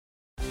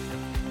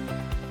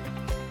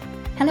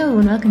Hello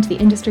and welcome to the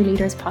Industry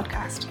Leaders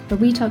podcast, where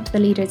we talk to the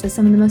leaders of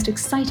some of the most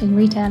exciting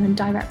retail and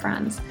direct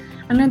brands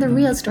and learn the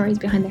real stories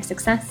behind their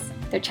success,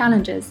 their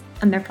challenges,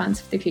 and their plans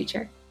for the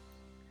future.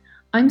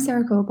 I'm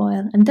Sarah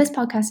Cole-Boyle, and this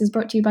podcast is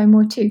brought to you by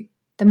More2,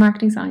 the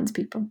marketing science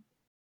people.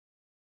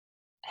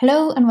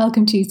 Hello and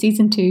welcome to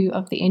Season 2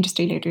 of the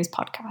Industry Leaders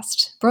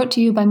podcast, brought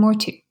to you by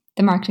More2,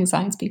 the marketing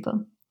science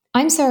people.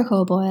 I'm Sarah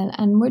Cole-Boyle,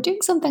 and we're doing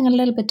something a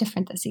little bit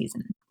different this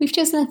season. We've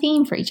chosen a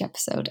theme for each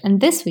episode,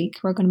 and this week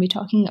we're going to be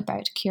talking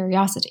about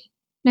curiosity.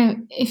 Now,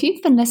 if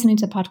you've been listening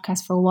to the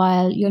podcast for a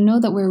while, you'll know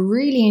that we're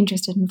really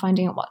interested in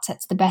finding out what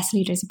sets the best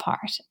leaders apart,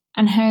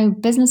 and how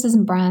businesses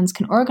and brands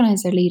can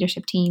organise their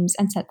leadership teams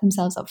and set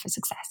themselves up for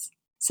success.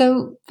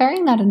 So,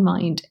 bearing that in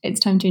mind, it's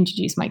time to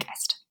introduce my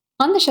guest.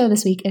 On the show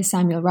this week is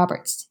Samuel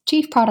Robberts,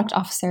 Chief Product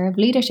Officer of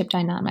Leadership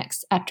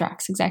Dynamics at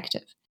Drax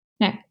Executive.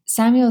 Now,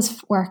 Samuel's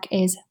work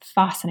is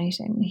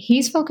fascinating.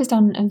 He's focused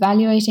on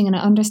evaluating and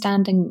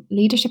understanding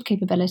leadership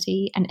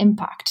capability and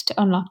impact to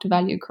unlock the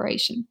value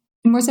creation.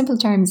 In more simple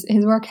terms,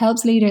 his work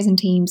helps leaders and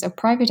teams of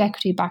private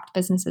equity-backed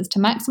businesses to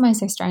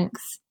maximise their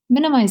strengths,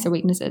 minimise their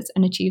weaknesses,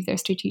 and achieve their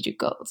strategic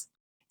goals.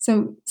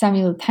 So,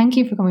 Samuel, thank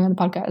you for coming on the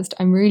podcast.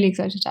 I'm really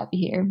excited to have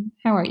you here.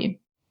 How are you?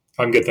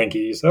 I'm good, thank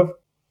you. Yourself?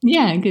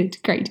 Yeah, good,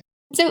 great.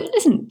 So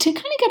listen, to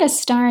kind of get us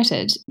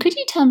started, could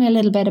you tell me a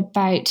little bit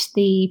about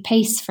the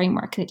PACE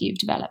framework that you've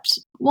developed?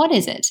 What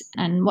is it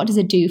and what does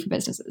it do for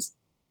businesses?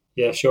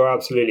 Yeah, sure,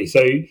 absolutely.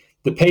 So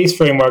the PACE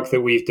framework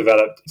that we've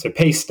developed, so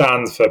PACE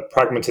stands for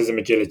Pragmatism,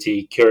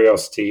 Agility,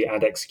 Curiosity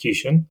and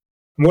Execution.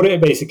 And what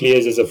it basically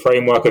is a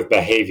framework of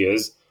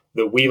behaviours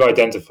that we've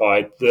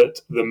identified that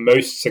the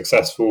most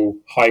successful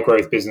high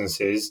growth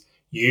businesses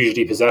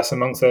usually possess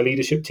amongst their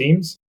leadership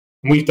teams.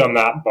 And we've done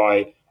that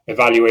by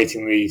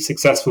evaluating the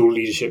successful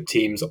leadership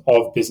teams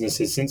of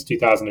businesses since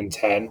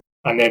 2010,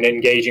 and then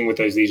engaging with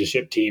those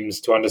leadership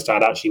teams to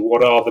understand actually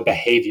what are the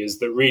behaviours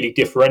that really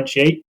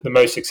differentiate the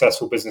most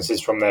successful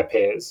businesses from their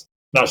peers.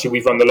 And actually,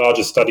 we've run the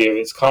largest study of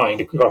its kind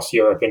across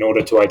Europe in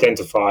order to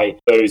identify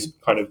those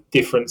kind of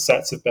different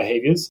sets of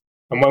behaviours.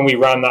 And when we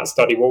ran that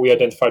study, what we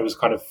identified was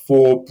kind of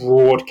 4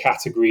 broad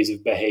categories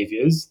of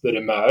behaviours that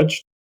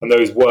emerged. And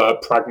those were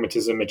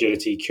pragmatism,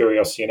 agility,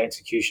 curiosity, and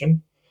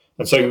execution.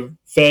 And so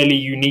fairly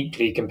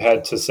uniquely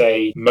compared to,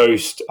 say,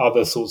 most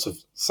other sorts of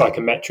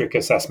psychometric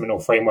assessment or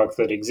frameworks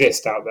that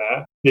exist out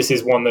there, this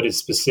is one that is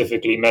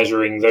specifically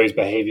measuring those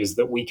behaviours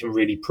that we can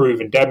really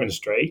prove and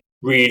demonstrate,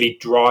 really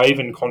drive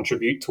and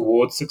contribute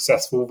towards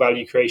successful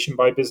value creation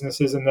by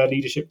businesses and their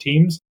leadership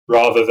teams,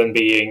 rather than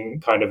being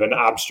kind of an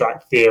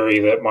abstract theory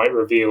that might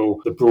reveal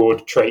the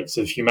broad traits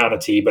of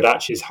humanity, but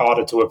actually is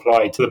harder to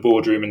apply to the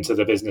boardroom and to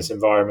the business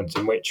environment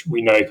in which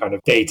we know kind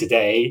of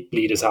day-to-day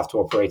leaders have to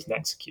operate and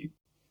execute.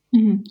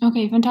 Mm-hmm.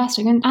 Okay,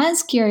 fantastic. And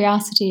as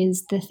curiosity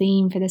is the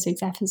theme for this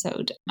week's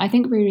episode, I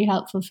think it would be really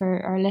helpful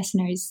for our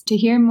listeners to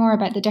hear more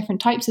about the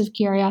different types of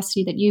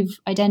curiosity that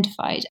you've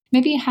identified,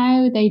 maybe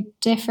how they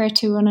differ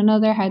to one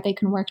another, how they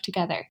can work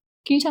together.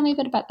 Can you tell me a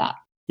bit about that?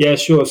 Yeah,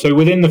 sure. So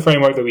within the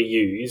framework that we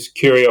use,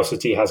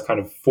 curiosity has kind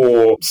of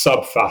 4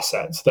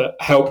 sub-facets that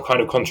help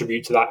kind of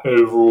contribute to that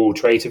overall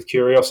trait of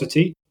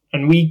curiosity.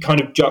 And we kind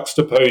of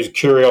juxtapose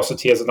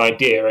curiosity as an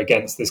idea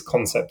against this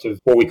concept of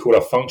what we call a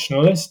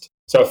functionalist.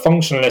 So a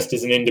functionalist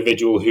is an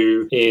individual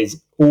who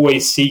is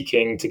always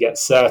seeking to get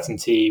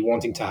certainty,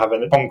 wanting to have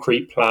a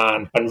concrete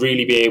plan and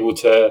really be able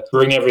to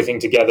bring everything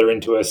together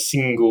into a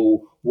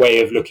single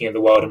way of looking at the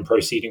world and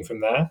proceeding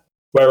from there.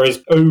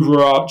 Whereas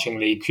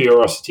overarchingly,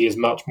 curiosity is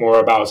much more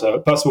about,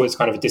 first of all, it's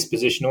kind of a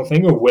dispositional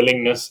thing, a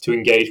willingness to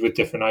engage with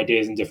different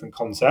ideas and different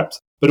concepts,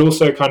 but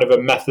also kind of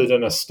a method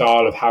and a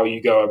style of how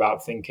you go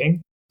about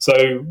thinking.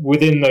 So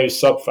within those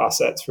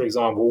sub-facets, for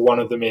example, one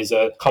of them is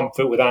a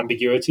comfort with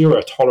ambiguity or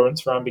a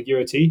tolerance for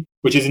ambiguity,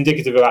 which is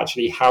indicative of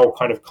actually how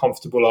kind of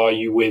comfortable are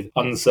you with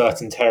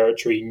uncertain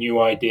territory,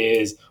 new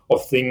ideas,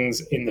 of things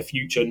in the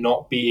future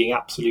not being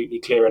absolutely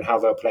clear in how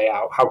they'll play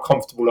out. How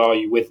comfortable are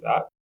you with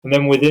that? And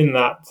then within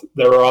that,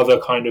 there are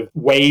other kind of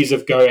ways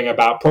of going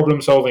about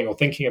problem solving or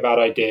thinking about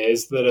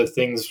ideas that are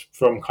things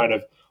from kind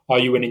of, are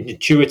you an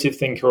intuitive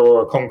thinker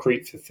or a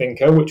concrete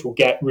thinker, which will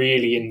get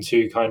really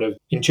into kind of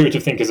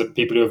intuitive thinkers are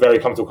people who are very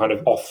comfortable kind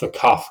of off the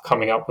cuff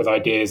coming up with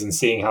ideas and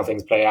seeing how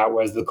things play out,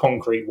 whereas the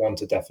concrete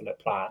want a definite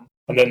plan.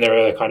 And then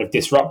there are kind of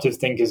disruptive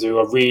thinkers who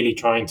are really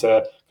trying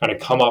to kind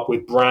of come up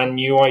with brand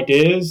new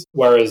ideas,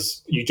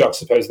 whereas you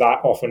juxtapose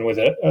that often with,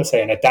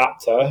 say, an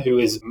adapter who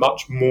is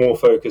much more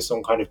focused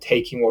on kind of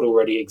taking what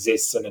already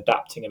exists and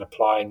adapting and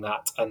applying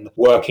that and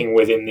working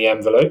within the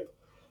envelope.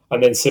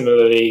 And then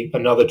similarly,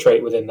 another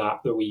trait within that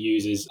we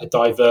use is a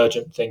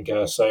divergent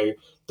thinker. So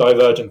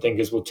divergent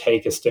thinkers will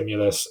take a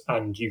stimulus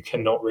and you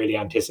cannot really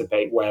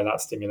anticipate where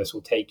that stimulus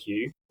will take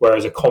you.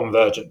 Whereas a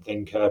convergent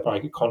thinker, by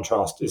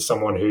contrast, is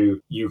someone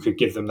who you could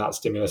give them that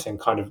stimulus and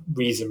kind of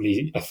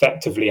reasonably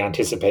effectively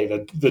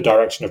anticipate the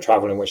direction of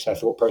travel in which their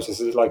thought process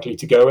is likely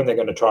to go. And they're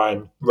going to try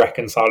and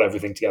reconcile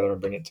everything together and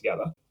bring it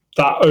together.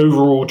 That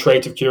overall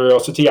trait of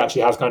curiosity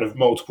actually has kind of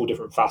multiple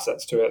different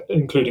facets to it,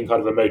 including kind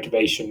of a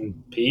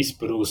motivation piece,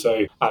 but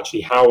also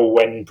actually how,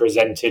 when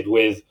presented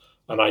with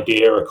an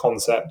idea, a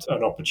concept,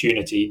 an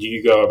opportunity, do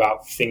you go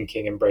about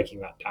thinking and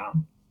breaking that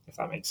down, if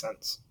that makes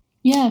sense?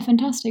 Yeah,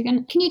 fantastic.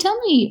 And can you tell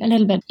me a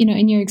little bit,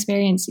 in your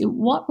experience,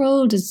 what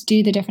role do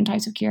the different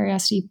types of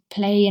curiosity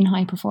play in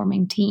high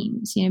performing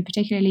teams?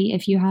 Particularly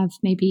if you have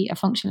maybe a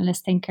functionalist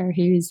thinker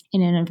who's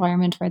in an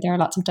environment where there are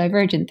lots of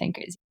divergent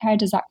thinkers. How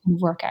does that kind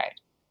of work out?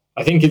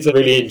 I think it's a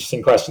really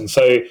interesting question.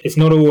 So it's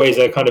not always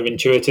a kind of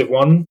intuitive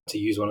one, to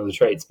use one of the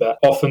traits, but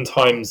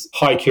oftentimes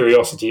high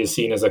curiosity is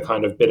seen as a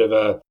kind of bit of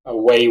a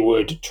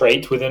wayward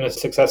trait within a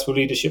successful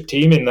leadership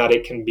team, in that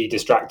it can be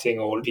distracting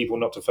or people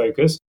not to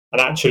focus. And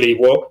actually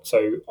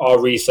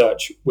our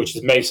research, which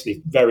is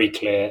mostly very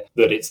clear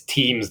that it's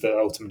teams that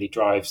ultimately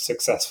drive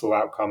successful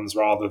outcomes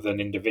rather than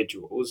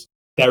individuals,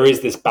 there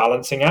is this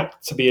balancing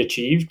act to be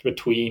achieved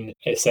between,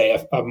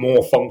 say, a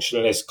more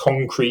functionalist,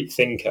 concrete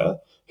thinker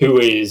who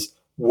is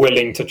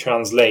willing to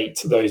translate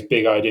those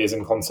big ideas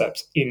and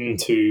concepts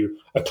into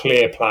a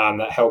clear plan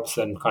that helps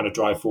them kind of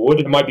drive forward.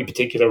 It might be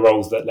particular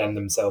roles that lend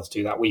themselves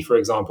to that. We, for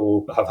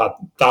example, have had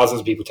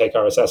thousands of people take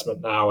our assessment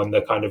now, and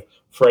the kind of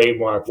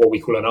framework, what we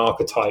call an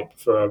archetype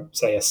for,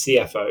 say, a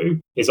CFO,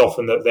 is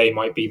often that they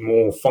might be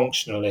more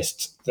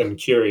functionalist than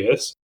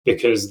curious,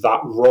 because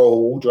that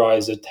role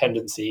drives a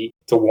tendency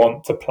to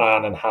want to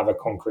plan and have a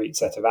concrete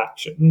set of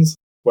actions.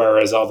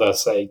 Whereas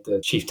others, say the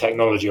chief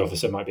technology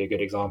officer might be a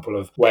good example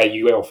of where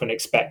you often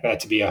expect there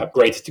to be a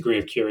greater degree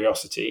of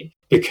curiosity,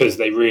 because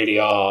they really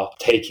are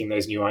taking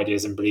those new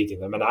ideas and bleeding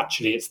them. And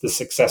actually, it's the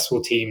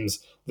successful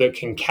teams that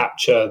can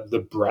capture the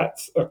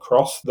breadth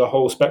across the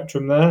whole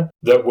spectrum there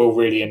that will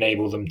really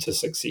enable them to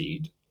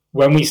succeed.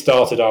 When we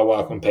started our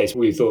work on PACE,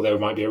 we thought there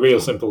might be a real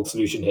simple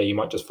solution here. You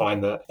might just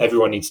find that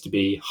everyone needs to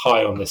be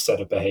high on this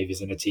set of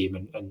behaviours in a team,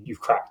 and you've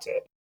cracked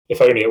it. If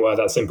only it were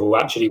that simple.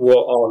 Actually,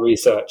 what our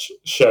research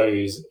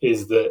shows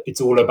is that it's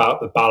all about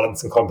the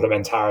balance and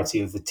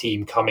complementarity of the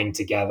team coming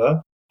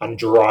together and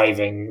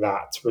driving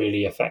that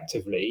really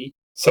effectively,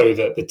 so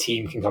that the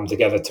team can come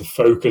together to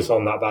focus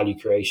on that value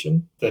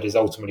creation. That is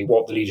ultimately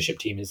what the leadership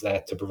team is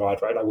there to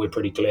provide, right? Like, we're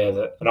pretty clear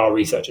that, and our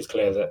research is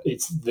clear, that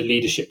it's the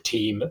leadership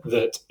team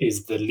that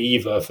is the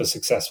lever for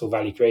successful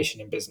value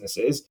creation in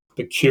businesses.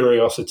 But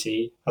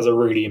curiosity has a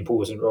really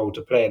important role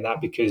to play in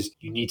that, because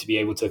you need to be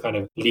able to kind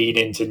of lean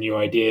into new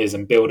ideas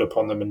and build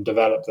upon them and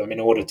develop them in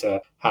order to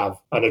have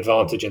an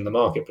advantage in the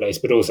marketplace,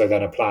 but also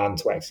then a plan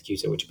to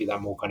execute it, which would be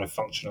that more kind of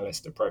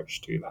functionalist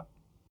approach to that.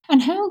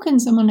 And how can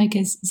someone like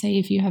us, say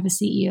if you have a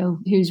CEO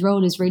whose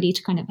role is really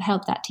to kind of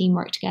help that team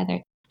work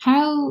together,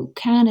 how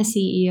can a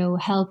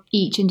CEO help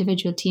each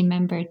individual team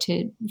member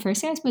to,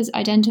 firstly, I suppose,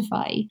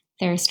 identify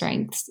their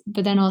strengths,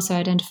 but then also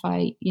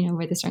identify,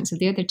 where the strengths of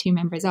the other team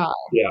members are?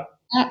 Yeah.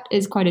 That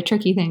is quite a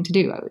tricky thing to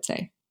do, I would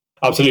say.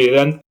 Absolutely.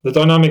 Then the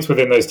dynamics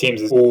within those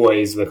teams is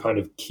always the kind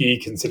of key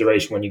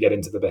consideration when you get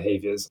into the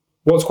behaviours.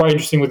 What's quite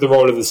interesting with the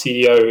role of the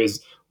CEO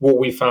is what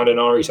we found in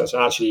our research.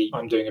 Actually,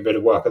 I'm doing a bit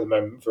of work at the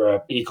moment for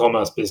an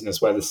e-commerce business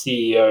where the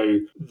CEO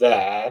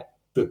there,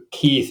 the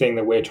key thing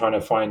that we're trying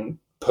to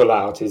pull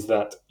out is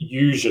that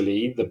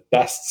usually the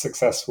best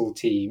successful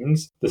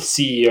teams, the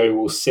CEO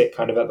will sit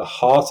kind of at the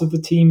heart of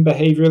the team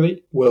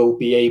behaviorally, will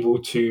be able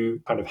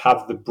to kind of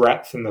have the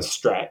breadth and the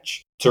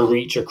stretch to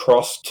reach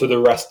across to the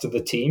rest of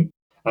the team.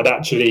 And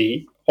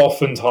actually,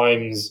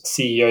 oftentimes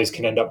CEOs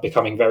can end up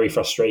becoming very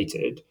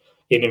frustrated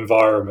in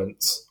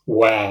environments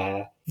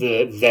where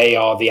they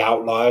are the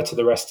outlier to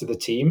the rest of the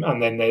team,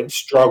 and then they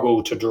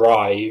struggle to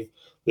drive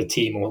the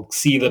team or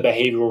see the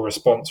behavioral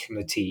response from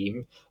the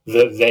team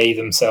that they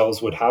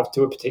themselves would have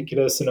to a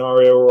particular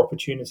scenario or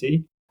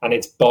opportunity. And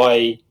it's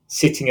by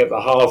sitting at the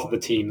heart of the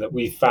team that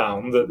we've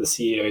found that the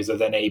CEOs are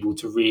then able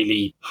to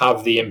really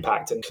have the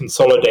impact and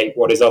consolidate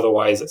what is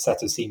otherwise a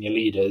set of senior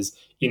leaders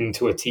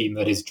into a team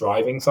that is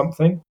driving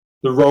something.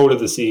 The role of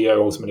the CEO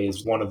ultimately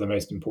is one of the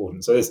most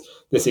important. So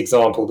this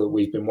example that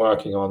we've been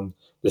working on,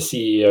 the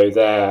CEO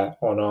there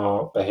on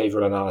our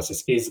behavioral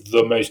analysis is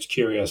the most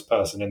curious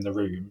person in the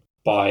room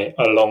by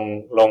a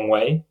long, long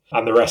way.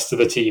 And the rest of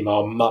the team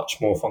are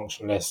much more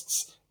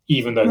functionalists,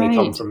 even though they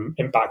come from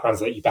backgrounds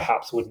that you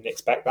perhaps wouldn't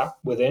expect that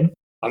within.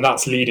 And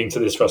that's leading to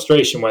this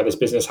frustration where this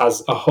business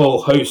has a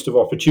whole host of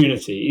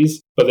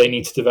opportunities, but they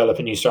need to develop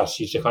a new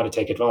strategy to kind of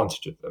take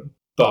advantage of them.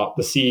 But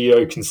the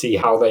CEO can see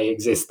how they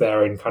exist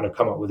there and kind of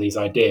come up with these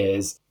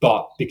ideas.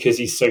 But because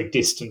he's so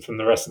distant from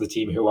the rest of the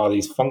team, who are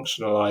these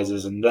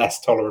functionalizers and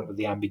less tolerant of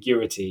the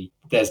ambiguity,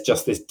 there's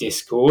just this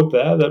discord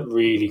there that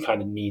really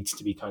kind of needs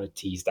to be kind of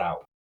teased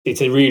out.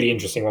 It's a really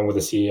interesting one with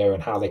the CEO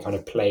and how they kind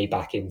of play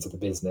back into the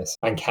business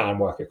and can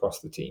work across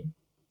the team.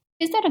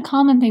 Is that a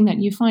common thing that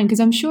you find?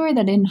 Because I'm sure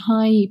that in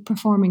high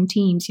performing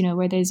teams,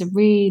 where there's a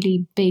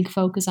really big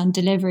focus on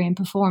delivery and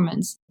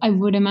performance, I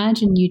would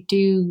imagine you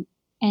do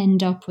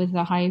end up with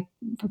a high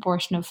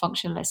proportion of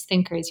functionalist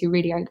thinkers who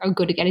really are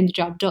good at getting the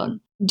job done.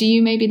 Do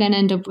you maybe then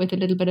end up with a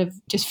little bit of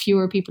just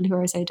fewer people who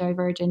are, say,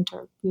 divergent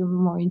or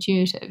more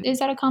intuitive? Is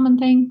that a common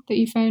thing that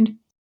you found?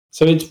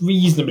 So it's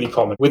reasonably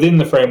common. Within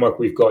the framework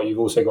we've got, you've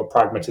also got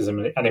pragmatism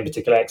and in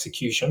particular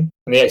execution.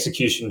 And the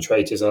execution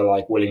trait is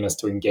a willingness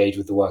to engage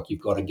with the work you've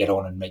got and get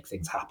on and make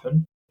things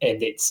happen.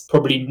 And it's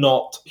probably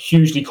not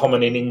hugely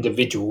common in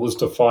individuals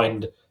to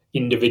find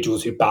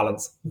individuals who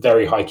balance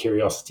very high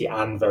curiosity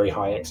and very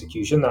high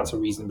execution. That's a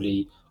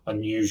reasonably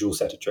unusual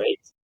set of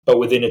traits. But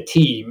within a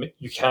team,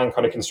 you can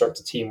kind of construct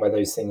a team where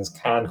those things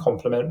can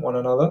complement one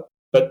another.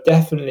 But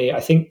definitely, I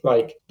think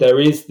like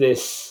there is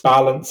this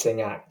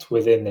balancing act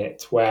within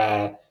it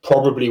where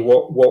probably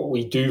what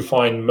we do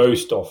find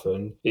most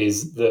often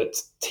is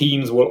that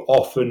teams will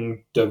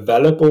often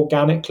develop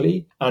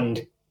organically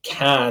and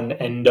can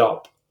end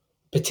up,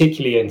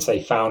 particularly in, say,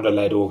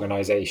 founder-led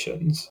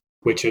organizations,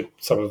 which are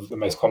some of the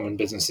most common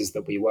businesses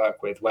that we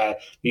work with, where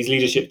these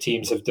leadership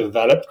teams have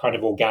developed kind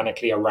of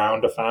organically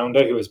around a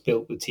founder who has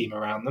built the team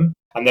around them.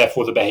 And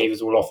therefore, the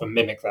behaviors will often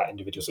mimic that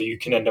individual. So you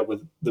can end up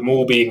with them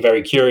all being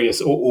very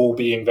curious or all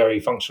being very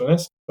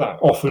functionalist. That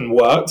often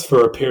works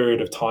for a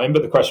period of time.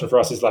 But the question for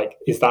us is like,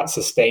 is that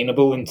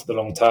sustainable into the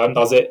long term?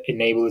 Does it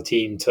enable the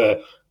team to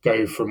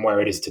go from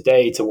where it is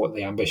today to what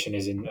the ambition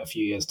is in a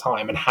few years'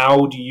 time? And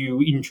how do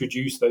you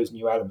introduce those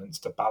new elements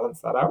to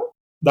balance that out?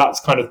 That's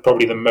kind of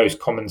probably the most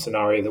common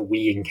scenario that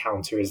we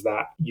encounter, is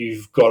that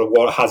you've got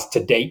what has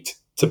to date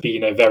to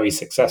be a very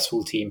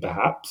successful team,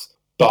 perhaps,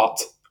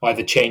 but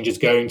either change is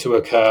going to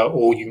occur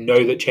or you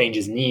know that change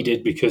is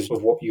needed because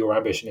of what your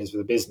ambition is for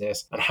the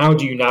business. And how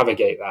do you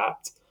navigate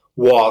that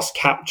whilst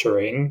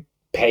capturing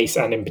pace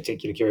and in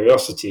particular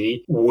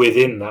curiosity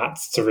within that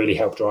to really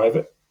help drive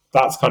it?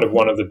 That's kind of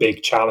one of the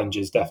big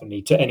challenges,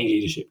 definitely, to any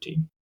leadership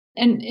team.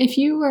 And if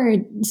you were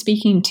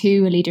speaking to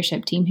a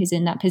leadership team who's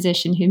in that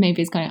position, who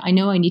maybe is going, I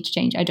know I need to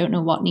change, I don't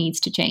know what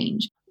needs to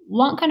change,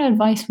 what kind of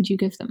advice would you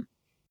give them?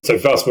 So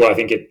first of all, I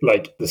think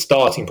the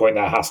starting point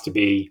there has to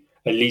be,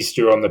 at least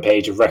you're on the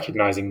page of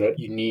recognizing that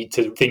you need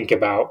to think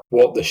about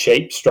what the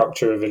shape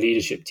structure of a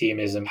leadership team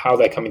is and how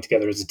they're coming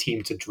together as a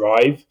team to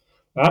drive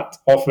that.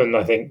 Often,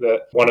 I think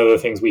that one of the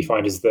things we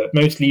find is that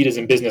most leaders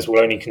in business will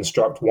only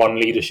construct one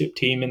leadership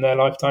team in their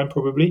lifetime,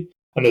 probably.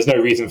 And there's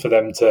no reason for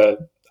them to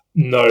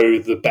know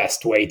the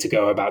best way to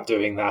go about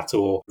doing that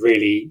or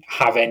really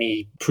have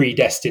any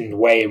predestined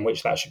way in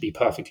which that should be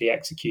perfectly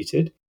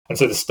executed. And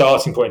so the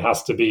starting point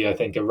has to be, I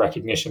think, a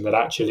recognition that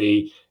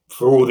actually,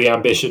 for all the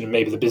ambition and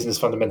maybe the business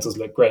fundamentals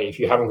look great, if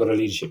you haven't got a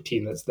leadership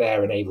team that's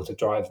there and able to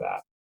drive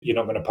that, you're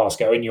not going to pass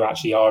go, and you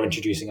actually are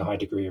introducing a high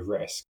degree of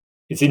risk.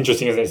 It's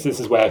interesting, isn't it? This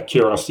is where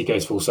curiosity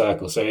goes full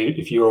circle. So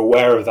if you're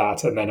aware of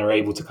that and then are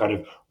able to kind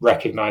of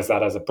recognize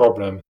that as a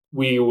problem,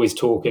 we always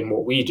talk in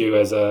what we do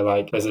as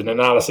there's an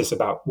analysis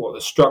about what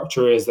the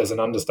structure is. There's an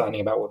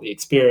understanding about what the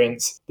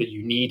experience that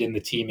you need in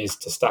the team is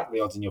to stack the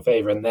odds in your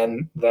favor. And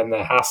then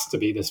there has to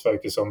be this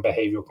focus on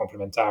behavioral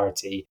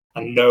complementarity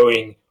and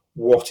knowing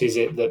what is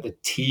it that the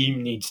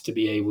team needs to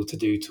be able to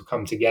do to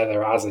come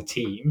together as a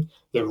team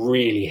that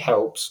really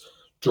helps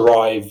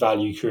drive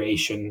value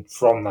creation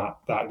from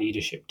that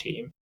leadership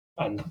team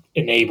and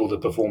enable the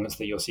performance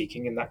that you're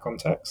seeking in that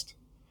context.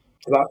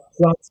 Does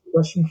that answer the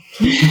question?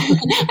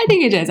 I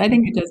think it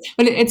does.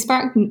 But it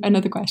sparked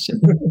another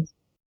question.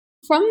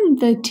 From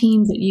the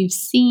teams that you've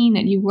seen,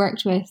 that you've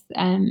worked with,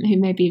 who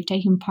maybe have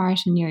taken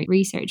part in your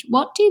research,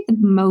 what do the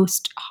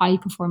most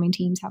high-performing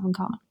teams have in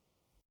common?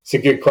 It's a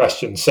good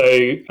question. So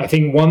I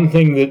think one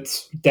thing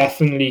that's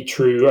definitely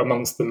true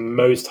amongst the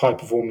most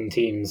high-performing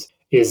teams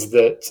is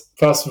that,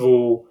 first of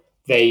all,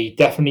 they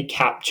definitely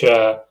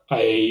capture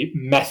a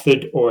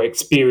method or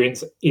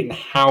experience in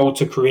how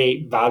to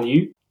create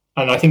value.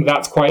 And I think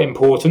that's quite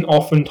important.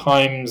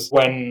 Oftentimes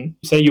when,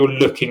 say, you're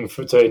looking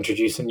to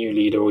introduce a new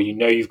leader, or you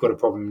know you've got a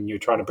problem and you're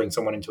trying to bring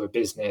someone into a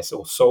business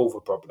or solve a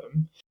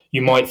problem,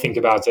 you might think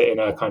about it in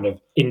a kind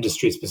of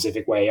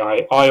industry-specific way.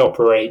 I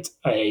operate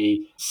a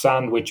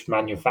sandwich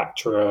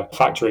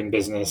manufacturing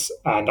business,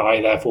 and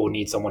I therefore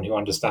need someone who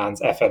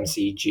understands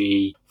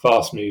FMCG,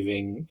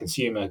 fast-moving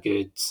consumer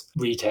goods,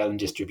 retail and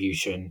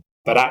distribution.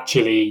 But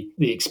actually,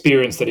 the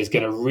experience that is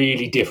going to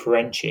really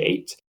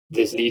differentiate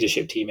this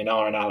leadership team in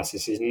our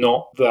analysis is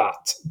not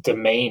that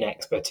domain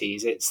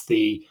expertise. It's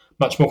the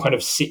much more kind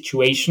of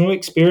situational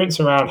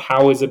experience around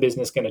how is a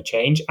business going to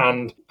change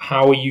and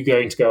how are you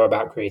going to go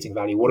about creating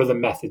value? What are the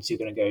methods you're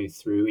going to go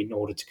through in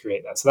order to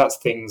create that? So that's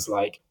things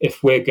like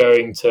if we're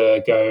going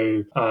to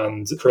go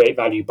and create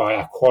value by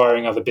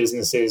acquiring other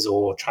businesses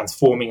or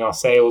transforming our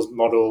sales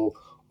model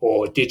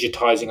or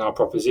digitizing our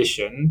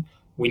proposition,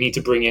 we need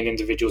to bring in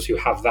individuals who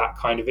have that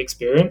kind of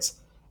experience.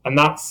 And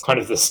that's kind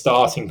of the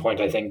starting point,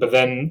 I think. But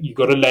then you've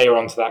got to layer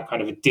onto that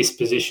kind of a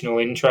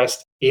dispositional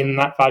interest in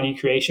that value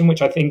creation,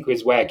 which I think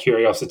is where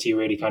curiosity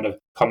really kind of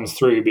comes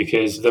through,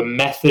 because the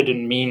method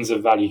and means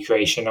of value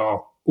creation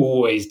are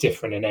always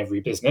different in every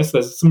business.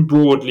 There's some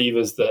broad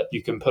levers that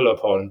you can pull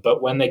upon,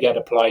 but when they get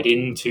applied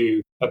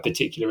into a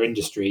particular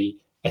industry,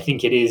 I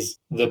think it is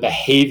the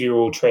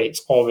behavioral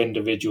traits of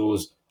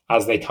individuals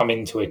as they come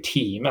into a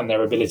team and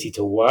their ability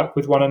to work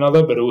with one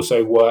another, but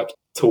also work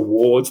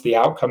towards the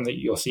outcome that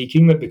you're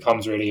seeking that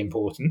becomes really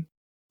important.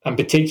 And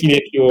particularly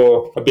if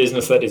you're a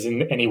business that is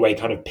in any way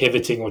kind of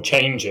pivoting or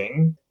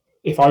changing,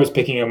 if I was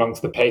picking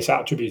amongst the pace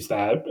attributes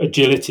there,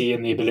 agility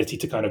and the ability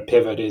to kind of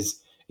pivot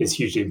is is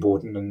hugely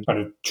important, and kind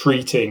of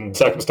treating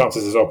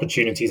circumstances as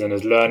opportunities and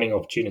as learning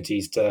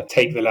opportunities to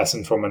take the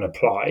lesson from and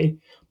apply,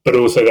 but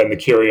also then the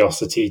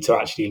curiosity to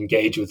actually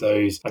engage with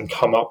those and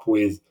come up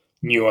with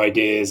new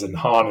ideas and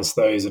harness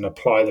those and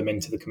apply them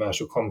into the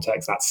commercial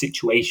context, that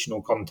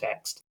situational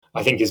context,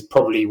 I think is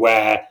probably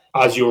where,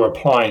 as you're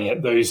applying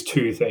it, those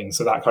two things,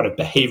 so that kind of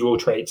behavioral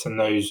traits and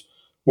those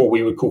what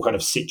we would call kind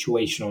of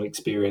situational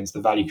experience,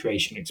 the value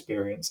creation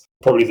experience,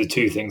 probably the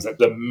two things that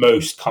the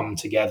most come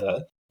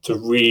together to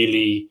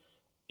really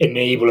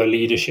enable a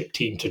leadership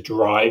team to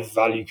drive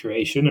value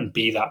creation and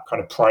be that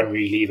kind of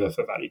primary lever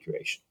for value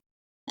creation.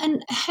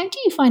 And how do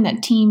you find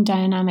that team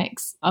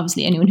dynamics?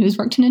 Obviously, anyone who's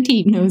worked in a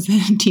team knows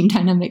that team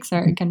dynamics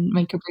can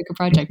make or break a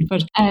project.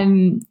 But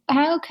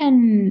how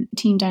can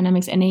team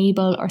dynamics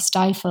enable or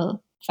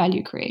stifle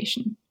value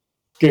creation?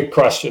 Good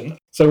question.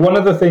 So one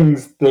of the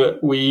things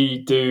that we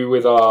do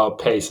with our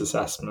PACE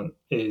assessment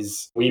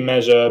is we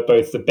measure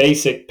both the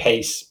basic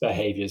PACE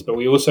behaviours, but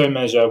we also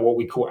measure what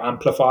we call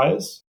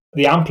amplifiers.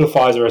 The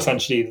amplifiers are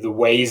essentially the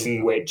ways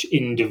in which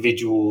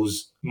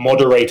individuals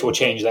moderate or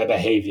change their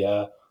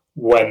behaviour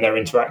when they're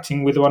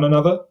interacting with one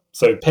another.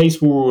 So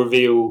PACE will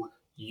reveal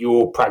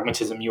your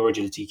pragmatism, your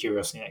agility,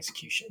 curiosity, and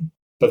execution.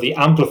 But the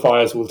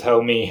amplifiers will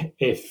tell me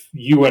if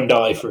you and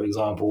I, for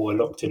example, were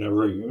locked in a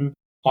room,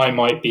 I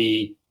might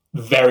be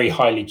very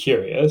highly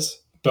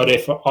curious, but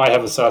if I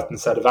have a certain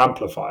set of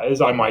amplifiers,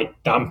 I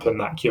might dampen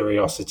that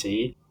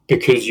curiosity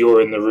because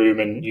you're in the room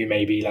and you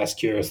may be less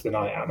curious than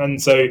I am.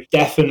 And so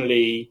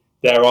definitely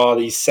there are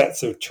these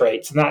sets of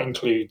traits, and that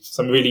includes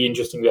some really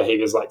interesting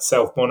behaviors like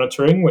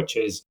self-monitoring, which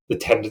is the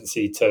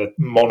tendency to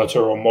monitor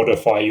or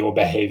modify your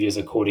behaviors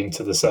according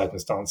to the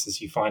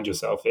circumstances you find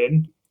yourself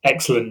in.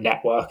 Excellent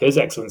networkers,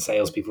 excellent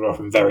salespeople are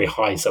often very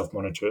high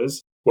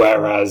self-monitorers,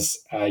 whereas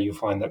you'll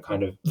find that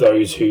kind of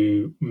those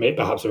who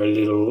perhaps are a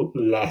little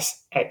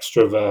less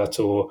extrovert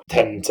or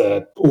tend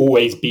to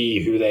always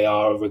be who they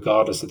are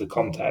regardless of the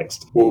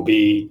context will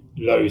be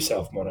low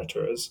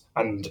self-monitorers.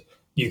 And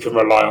you can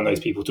rely on those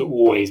people to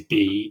always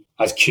be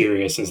as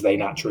curious as they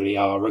naturally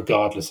are,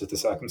 regardless of the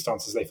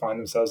circumstances they find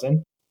themselves in.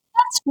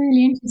 That's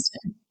really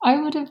interesting.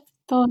 I would have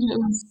thought it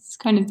was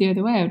kind of the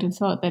other way. I would have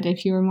thought that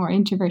if you were more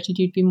introverted,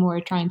 you'd be more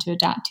trying to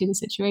adapt to the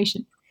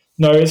situation.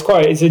 No,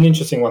 it's an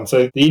interesting one.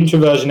 So the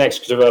introversion,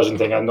 extroversion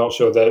thing, I'm not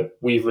sure that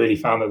we've really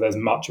found that there's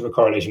much of a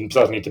correlation,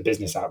 certainly to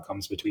business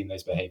outcomes between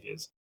those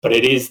behaviors. But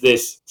it is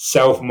this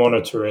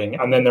self-monitoring.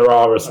 And then there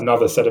are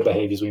another set of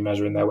behaviors we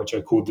measure in there, which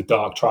are called the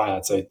dark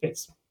triad. So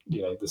it's,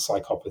 the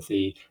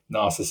psychopathy,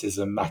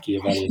 narcissism,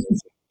 Machiavellianism,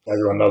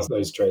 everyone loves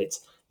those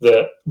traits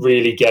that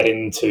really get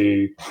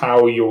into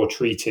how you're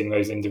treating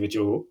those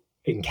individual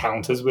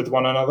encounters with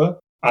one another.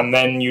 And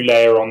then you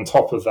layer on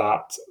top of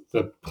that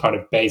the kind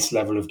of base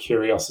level of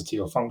curiosity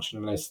or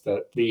functionalist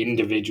that the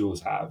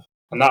individuals have.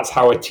 And that's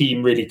how a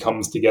team really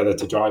comes together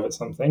to drive at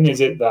something.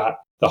 Is it that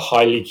the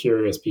highly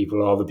curious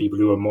people are the people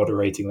who are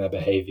moderating their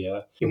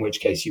behavior, in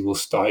which case you will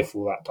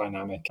stifle that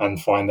dynamic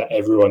and find that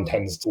everyone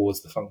tends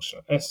towards the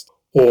functionalist?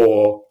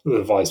 Or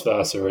the vice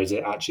versa, is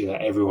it actually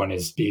that everyone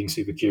is being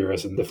super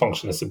curious and the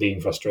functionalists are being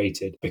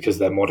frustrated because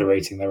they're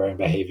moderating their own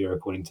behavior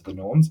according to the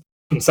norms?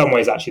 In some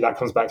ways, actually, that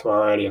comes back to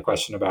our earlier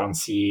question about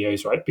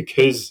CEOs, right?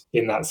 Because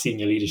in that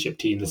senior leadership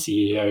team, the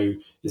CEO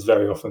is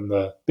very often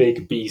the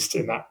big beast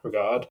in that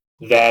regard.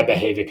 Their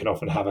behavior can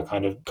often have a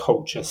kind of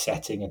culture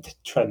setting, a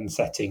trend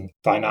setting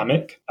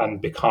dynamic,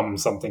 and become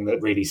something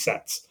that really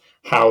sets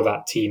how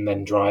that team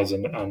then drives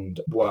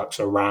and works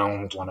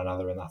around one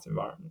another in that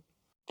environment.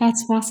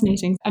 That's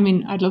fascinating. I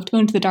mean, I'd love to go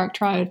into the dark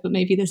triad, but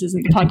maybe this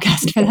isn't the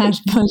podcast for that.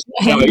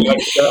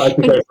 But, I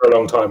could go for a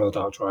long time on the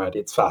dark triad.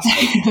 It's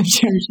fascinating. I'm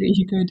sure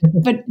you could.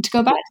 But to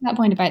go back to that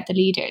point about the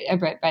leader,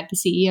 about the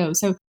CEO.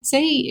 So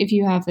say if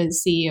you have a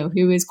CEO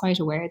who is quite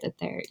aware that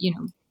they're,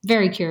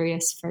 very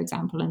curious, for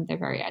example, and they're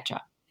very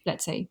agile,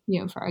 let's say,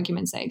 for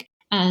argument's sake,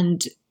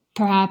 and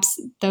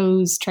perhaps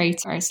those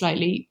traits are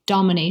slightly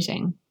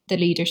dominating the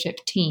leadership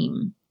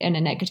team in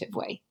a negative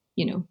way.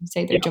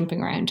 Say they're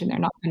jumping around and they're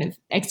not kind of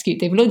execute.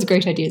 They have loads of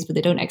great ideas, but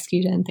they don't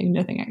execute anything.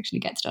 Nothing actually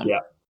gets done.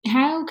 Yeah.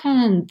 How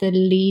can the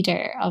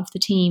leader of the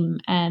team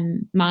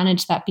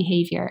manage that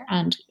behavior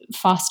and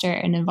foster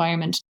an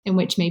environment in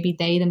which maybe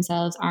they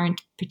themselves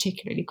aren't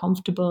particularly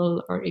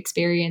comfortable or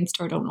experienced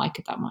or don't like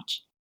it that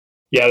much?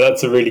 Yeah,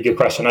 that's a really good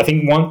question. I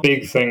think one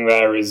big thing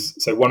there is,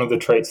 so one of the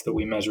traits that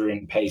we measure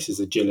in PACE is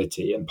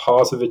agility. And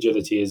part of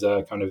agility is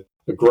a kind of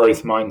a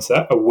growth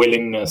mindset, a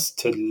willingness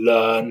to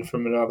learn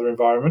from another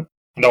environment.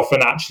 And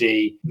often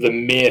actually the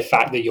mere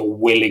fact that you're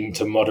willing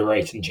to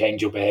moderate and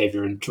change your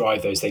behavior and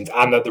drive those things,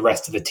 and that the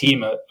rest of the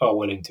team are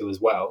willing to as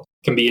well,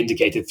 can be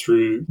indicated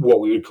through what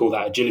we would call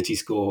that agility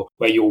score,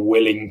 where you're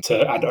willing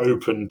to and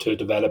open to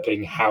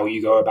developing how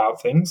you go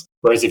about things.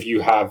 Whereas if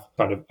you have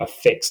kind of a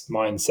fixed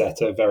mindset,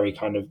 a very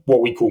kind of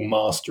what we call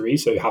mastery,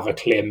 so you have a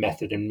clear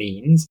method and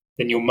means,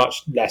 then you're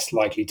much less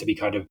likely to be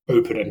kind of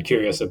open and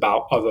curious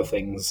about other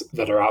things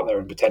that are out there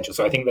in potential.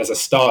 So I think there's a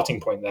starting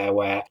point there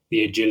where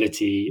the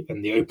agility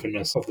and the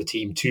openness of the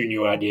team to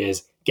new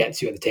ideas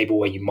gets you at the table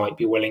where you might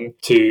be willing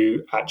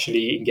to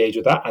actually engage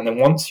with that. And then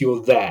once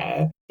you're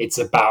there, it's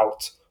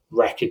about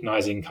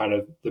recognizing kind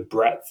of the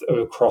breadth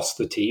across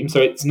the team.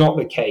 So it's not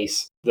the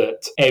case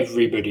that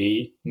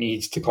everybody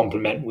needs to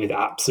complement with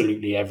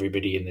absolutely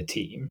everybody in the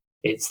team.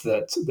 It's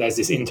that there's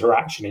this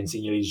interaction in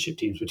senior leadership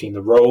teams between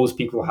the roles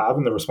people have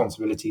and the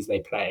responsibilities they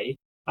play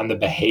and the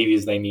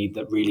behaviors they need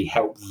that really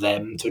help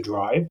them to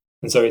drive.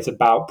 And so it's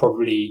about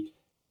probably,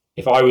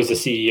 if I was a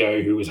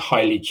CEO who was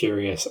highly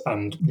curious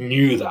and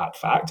knew that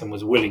fact and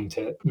was willing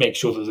to make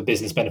sure that the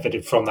business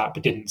benefited from that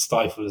but didn't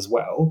stifle as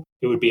well,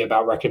 it would be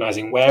about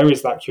recognizing where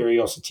is that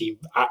curiosity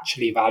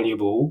actually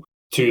valuable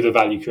to the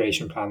value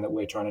creation plan that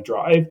we're trying to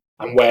drive,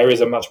 and where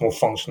is a much more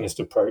functionalist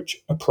approach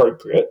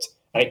appropriate.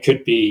 And it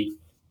could be,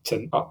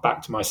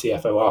 back to my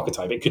CFO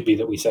archetype, it could be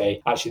that we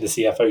say, actually, the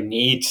CFO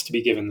needs to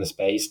be given the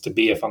space to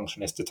be a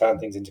functionalist, to turn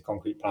things into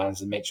concrete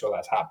plans and make sure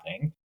that's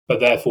happening.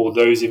 But therefore,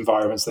 those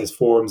environments, those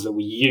forums that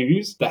we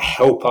use that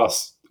help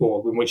us,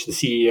 or in which the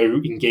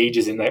CEO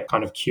engages in that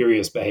kind of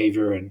curious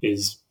behavior and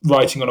is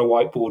writing on a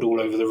whiteboard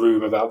all over the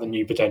room about the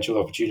new potential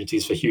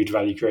opportunities for huge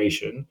value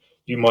creation,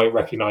 you might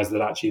recognize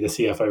that actually the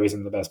CFO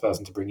isn't the best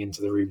person to bring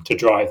into the room to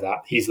drive that.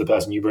 He's the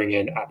person you bring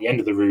in at the end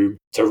of the room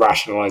to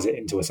rationalize it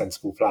into a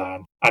sensible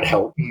plan and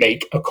help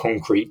make a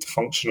concrete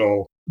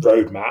functional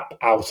roadmap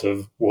out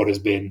of what has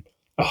been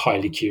a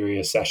highly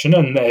curious session.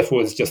 And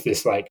therefore, it's just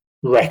this like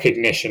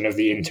recognition of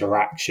the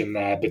interaction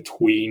there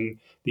between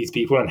these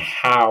people and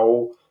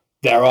how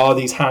there are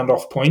these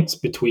handoff points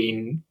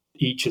between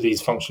each of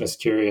these functionalist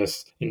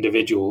curious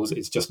individuals.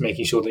 It's just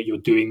making sure that you're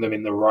doing them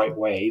in the right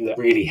way that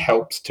really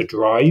helps to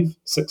drive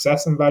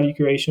success and value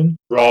creation,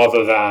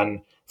 rather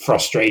than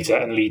frustrate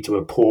it and lead to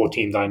a poor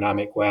team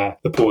dynamic where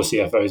the poor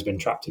CFO has been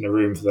trapped in a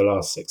room for the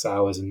last 6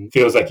 hours and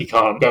feels like he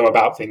can't go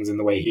about things in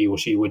the way he or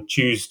she would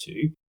choose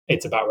to.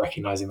 It's about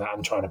recognizing that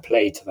and trying to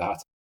play to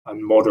that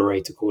and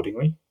moderate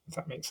accordingly, if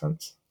that makes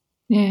sense.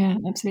 Yeah,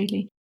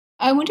 absolutely.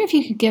 I wonder if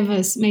you could give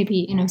us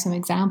maybe, some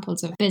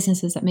examples of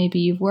businesses that maybe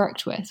you've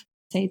worked with.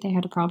 Say they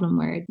had a problem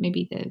where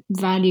maybe the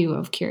value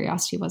of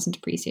curiosity wasn't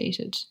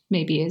appreciated,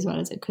 maybe as well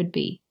as it could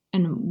be,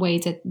 and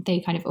ways that they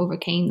kind of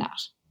overcame that.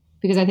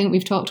 Because I think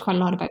we've talked quite a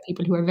lot about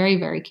people who are very,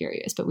 very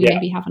curious, but we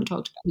maybe haven't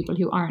talked about people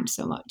who aren't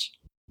so much.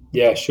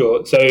 Yeah,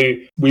 sure. So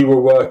we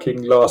were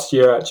working last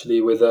year actually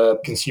with a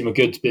consumer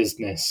goods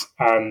business,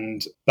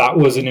 and that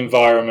was an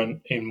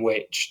environment in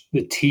which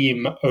the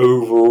team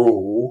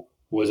overall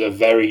was a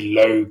very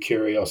low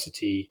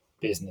curiosity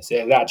business. It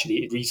had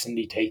actually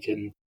recently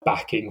taken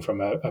backing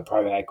from a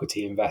private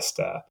equity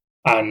investor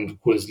and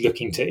was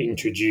looking to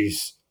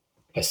introduce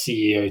a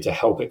CEO to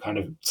help it kind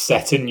of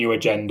set a new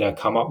agenda,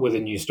 come up with a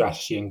new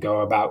strategy and go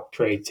about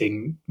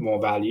creating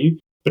more value.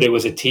 But it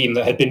was a team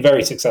that had been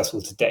very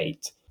successful to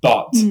date,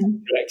 but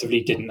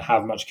collectively didn't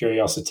have much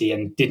curiosity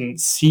and didn't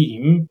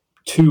seem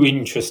too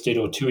interested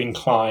or too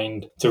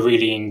inclined to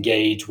really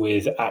engage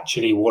with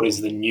actually what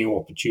is the new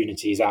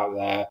opportunities out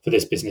there for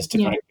this business to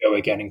kind of go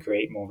again and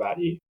create more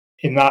value.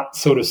 In that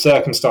sort of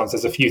circumstance,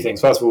 there's a few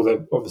things. First of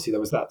all, obviously there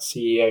was that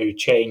CEO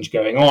change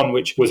going on,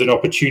 which was an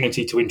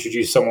opportunity to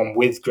introduce someone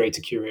with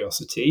greater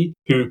curiosity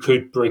who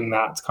could bring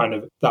that kind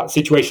of that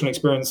situational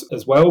experience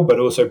as well, but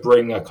also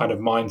bring a kind of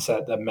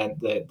mindset that meant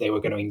that they were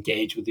going to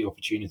engage with the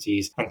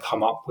opportunities and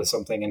come up with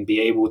something and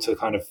be able to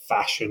kind of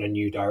fashion a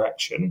new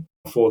direction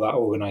for that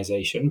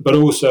organization. But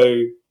also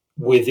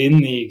within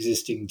the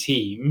existing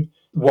team,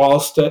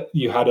 whilst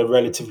you had a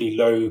relatively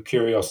low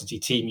curiosity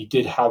team, you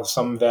did have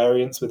some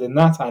variance within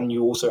that, and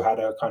you also had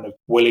a kind of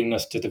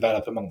willingness to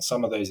develop amongst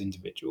some of those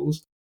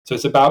individuals. So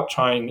it's about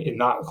trying, in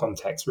that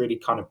context, really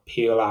kind of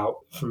peel out,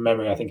 from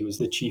memory, I think it was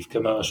the chief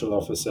commercial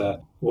officer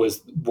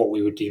was what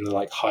we would deem the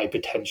like high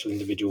potential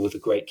individual with a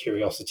great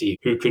curiosity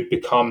who could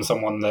become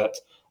someone that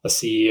a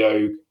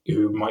CEO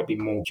who might be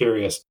more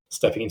curious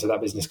stepping into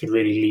that business could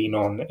really lean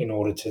on in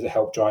order to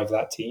help drive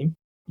that team.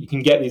 You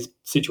can get these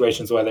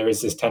situations where there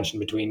is this tension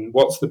between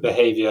what's the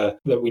behavior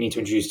that we need to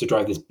introduce to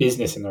drive this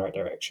business in the right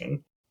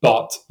direction,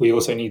 but we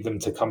also need them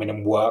to come in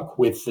and work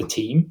with the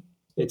team.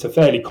 It's a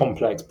fairly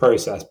complex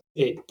process.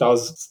 It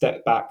does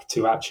step back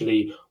to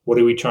actually what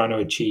are we trying to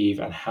achieve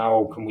and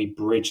how can we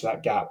bridge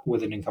that gap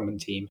with an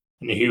incumbent team,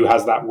 and who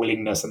has that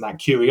willingness and that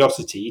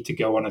curiosity to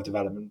go on a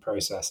development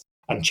process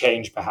and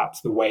change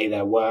perhaps the way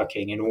they're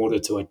working in order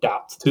to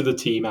adapt to the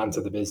team and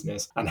to the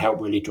business and help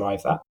really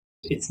drive that.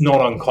 It's not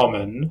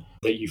uncommon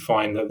that you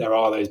find that there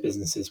are those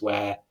businesses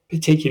where,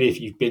 particularly if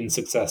you've been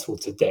successful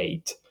to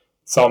date,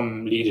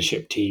 some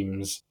leadership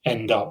teams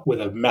end up with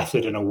a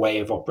method and a way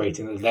of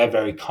operating that they're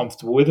very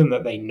comfortable with and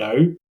that they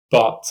know.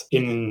 But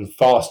in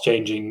fast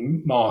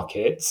changing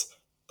markets,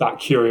 that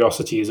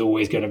curiosity is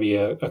always going to be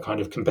a kind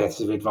of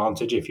competitive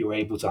advantage if you're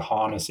able to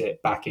harness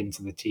it back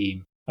into the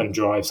team and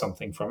drive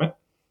something from it.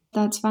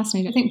 That's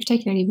fascinating. I think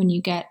particularly when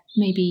you get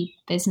maybe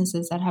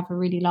businesses that have a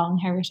really long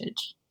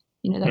heritage,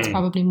 that's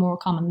probably more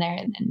common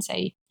there than,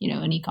 say,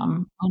 an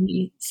e-com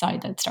only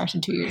site that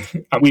started 2 years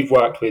ago. And we've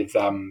worked with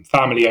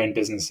family-owned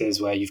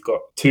businesses where you've got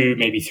 2,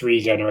 maybe 3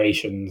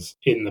 generations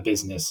in the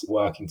business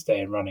working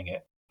today and running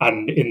it.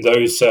 And in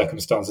those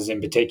circumstances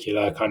in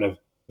particular, kind of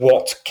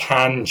what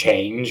can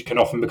change can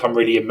often become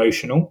really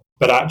emotional.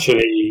 But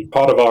actually,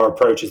 part of our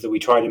approach is that we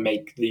try to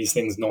make these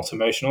things not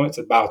emotional. It's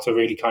about a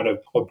really kind of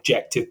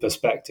objective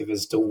perspective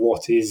as to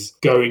what is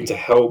going to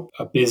help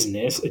a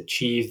business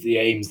achieve the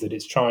aims that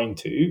it's trying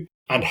to,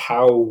 and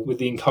how, with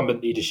the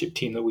incumbent leadership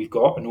team that we've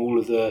got and all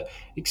of the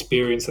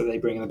experience that they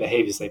bring and the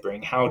behaviors they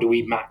bring, how do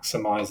we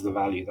maximize the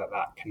value that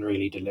that can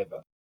really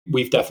deliver?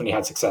 We've definitely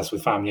had success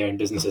with family-owned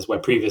businesses where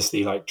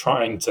previously, like,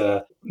 trying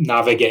to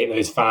navigate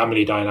those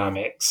family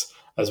dynamics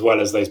as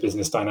well as those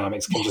business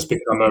dynamics can just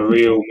become a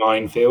real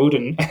minefield,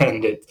 and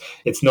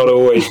it's not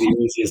always the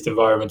easiest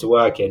environment to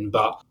work in.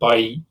 But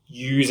by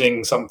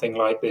using something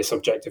like this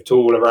objective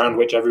tool around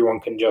which everyone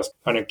can just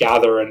kind of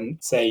gather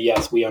and say,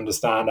 yes, we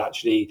understand,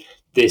 actually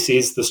this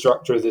is the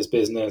structure of this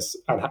business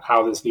and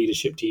how this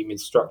leadership team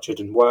is structured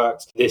and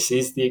works. This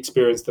is the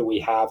experience that we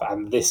have,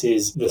 and this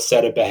is the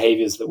set of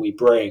behaviors that we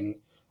bring.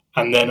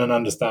 And then an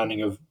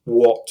understanding of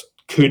what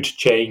could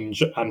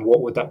change and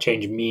what would that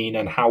change mean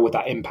and how would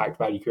that impact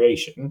value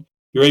creation.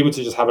 You're able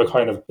to just have a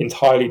kind of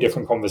entirely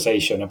different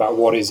conversation about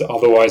what is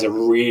otherwise a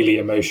really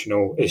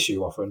emotional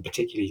issue often,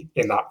 particularly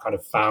in that kind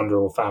of founder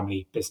or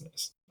family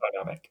business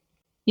dynamic.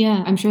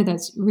 Yeah, I'm sure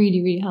that's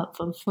really, really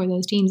helpful for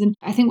those teams. And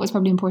I think what's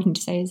probably important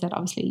to say is that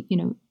obviously,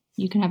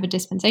 you can have a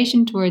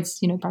dispensation towards,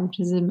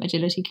 pragmatism,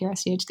 agility,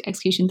 curiosity,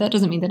 execution. That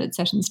doesn't mean that it's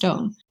set in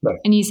stone. No.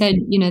 And you said,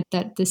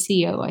 that the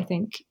CEO, I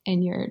think,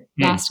 in your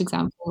last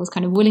example, was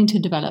kind of willing to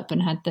develop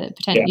and had the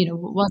potential,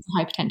 was a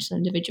high potential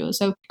individual.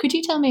 So could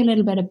you tell me a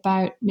little bit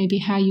about maybe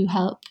how you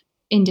help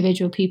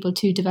individual people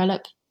to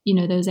develop,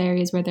 those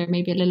areas where they're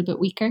maybe a little bit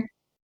weaker?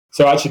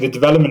 So actually the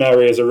development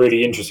area is a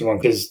really interesting one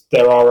because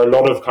there are a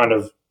lot of kind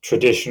of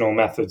traditional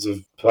methods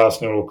of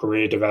personal or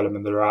career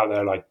development that are out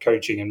there, like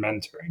coaching and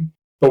mentoring.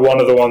 But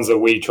one of the ones that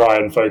we try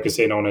and focus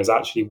in on is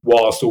actually,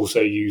 whilst also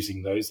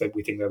using those, that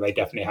we think that they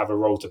definitely have a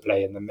role to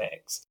play in the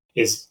mix,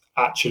 is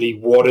actually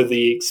what are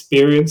the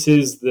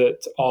experiences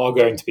that are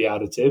going to be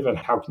additive and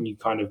how can you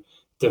kind of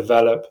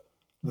develop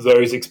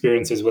those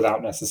experiences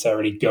without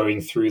necessarily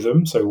going through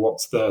them? So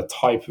what's the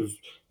type of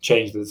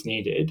change that's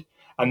needed?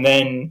 And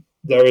then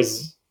there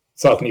is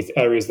certainly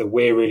areas that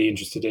we're really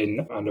interested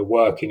in and are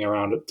working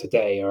around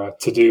today are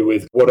to do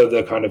with what are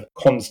the kind of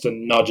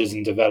constant nudges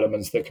and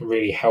developments that can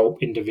really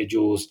help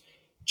individuals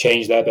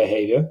change their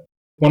behavior.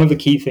 One of the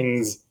key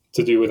things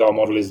to do with our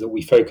model is that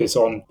we focus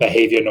on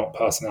behavior, not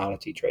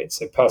personality traits.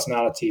 So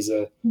personalities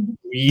are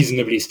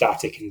reasonably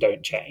static and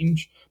don't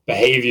change.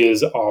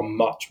 Behaviors are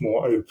much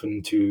more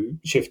open to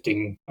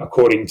shifting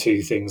according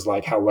to things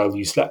like how well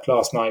you slept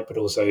last night, but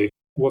also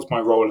what's my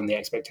role and the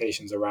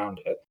expectations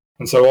around it.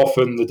 And so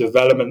often the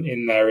development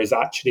in there is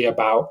actually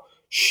about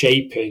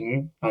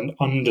shaping and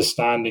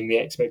understanding the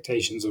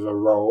expectations of a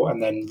role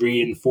and then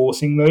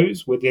reinforcing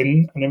those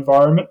within an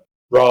environment,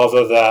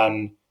 rather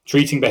than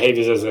treating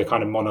behaviors as a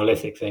kind of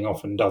monolithic thing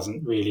often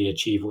doesn't really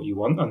achieve what you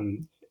want.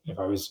 And if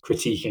I was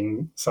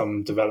critiquing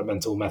some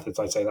developmental methods,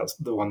 I'd say that's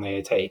the one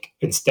they take.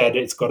 Instead,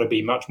 it's got to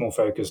be much more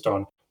focused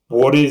on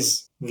what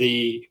is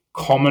the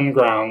common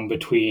ground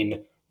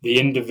between the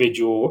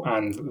individual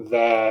and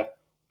their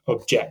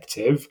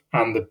objective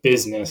and the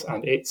business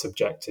and its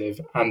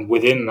objective. And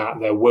within that,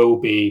 there will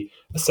be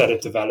a set of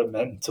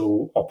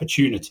developmental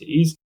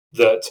opportunities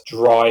that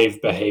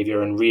drive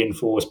behavior and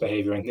reinforce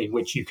behavior, and in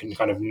which you can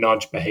kind of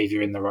nudge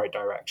behavior in the right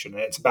direction.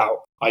 And it's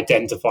about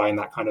identifying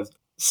that kind of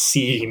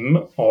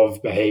seam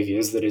of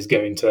behaviors that is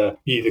going to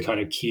be the kind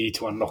of key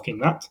to unlocking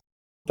that.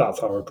 That's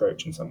our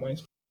approach in some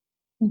ways.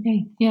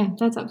 Okay. Yeah,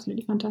 that's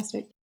absolutely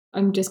fantastic.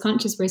 I'm just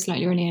conscious we're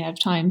slightly running out of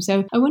time.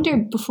 So I wonder,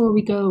 before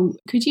we go,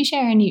 could you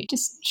share any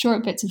just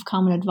short bits of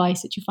common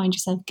advice that you find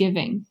yourself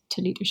giving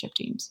to leadership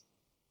teams?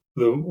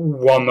 The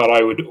one that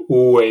I would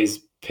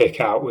always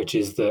pick out, which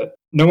is that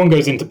no one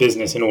goes into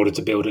business in order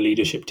to build a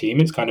leadership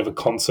team. It's kind of a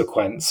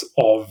consequence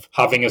of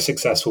having a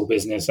successful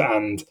business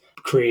and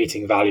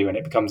creating value, and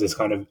it becomes this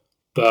kind of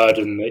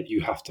burden that you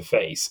have to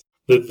face.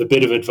 The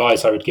bit of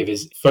advice I would give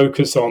is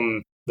focus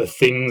on the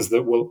things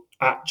that will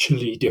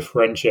actually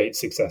differentiate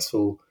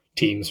successful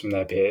teams from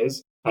their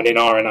peers. And in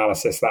our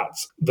analysis,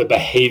 that's the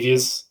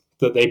behaviors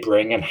that they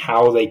bring and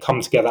how they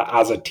come together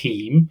as a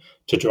team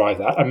to drive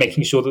that, and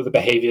making sure that the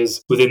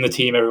behaviors within the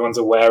team, everyone's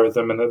aware of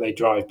them and that they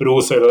drive, but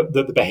also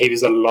that the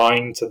behaviors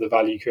align to the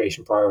value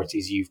creation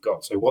priorities you've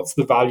got. So what's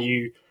the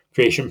value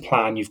creation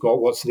plan you've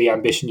got? What's the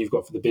ambition you've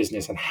got for the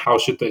business? And how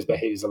should those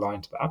behaviors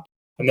align to that?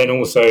 And then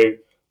also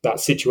that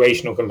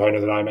situational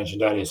component that I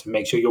mentioned earlier. So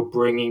make sure you're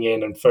bringing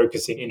in and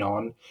focusing in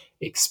on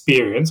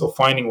experience, or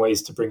finding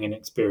ways to bring in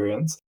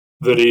experience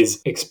that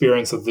is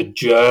experience of the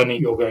journey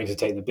you're going to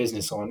take the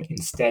business on,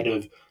 instead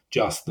of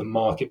just the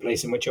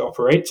marketplace in which it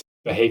operates.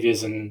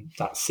 Behaviors and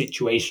that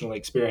situational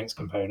experience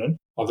component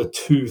are the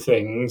two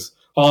things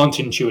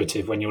aren't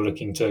intuitive when you're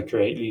looking to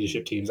create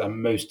leadership teams,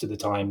 and most of the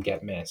time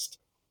get missed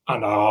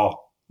and are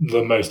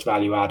the most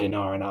value add in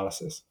our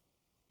analysis.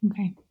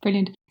 Okay,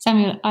 brilliant.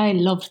 Samuel, I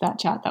loved that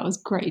chat. That was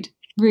great.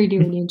 Really,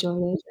 really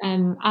enjoyed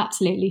it.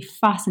 Absolutely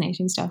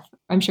fascinating stuff.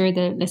 I'm sure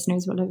the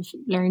listeners will have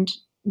learned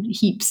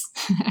heaps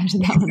out of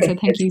that one. So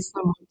thank you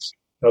so much.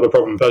 Not a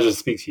problem. Pleasure to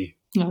speak to you.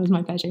 No, it was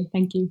my pleasure.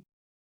 Thank you.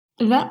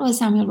 That was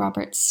Samuel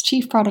Robberts,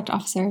 Chief Product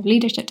Officer of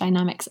Leadership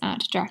Dynamics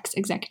at Drax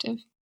Executive.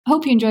 I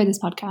hope you enjoyed this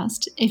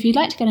podcast. If you'd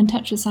like to get in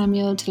touch with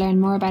Samuel to learn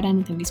more about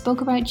anything we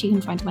spoke about, you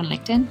can find him on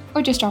LinkedIn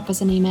or just drop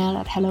us an email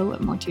at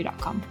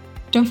hello@more2.com.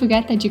 Don't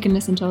forget that you can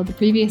listen to all the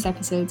previous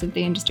episodes of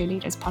the Industry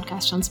Leaders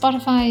podcast on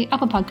Spotify,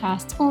 Apple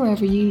Podcasts, or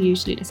wherever you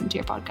usually listen to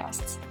your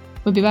podcasts.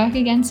 We'll be back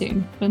again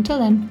soon, but until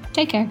then,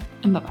 take care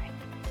and bye-bye.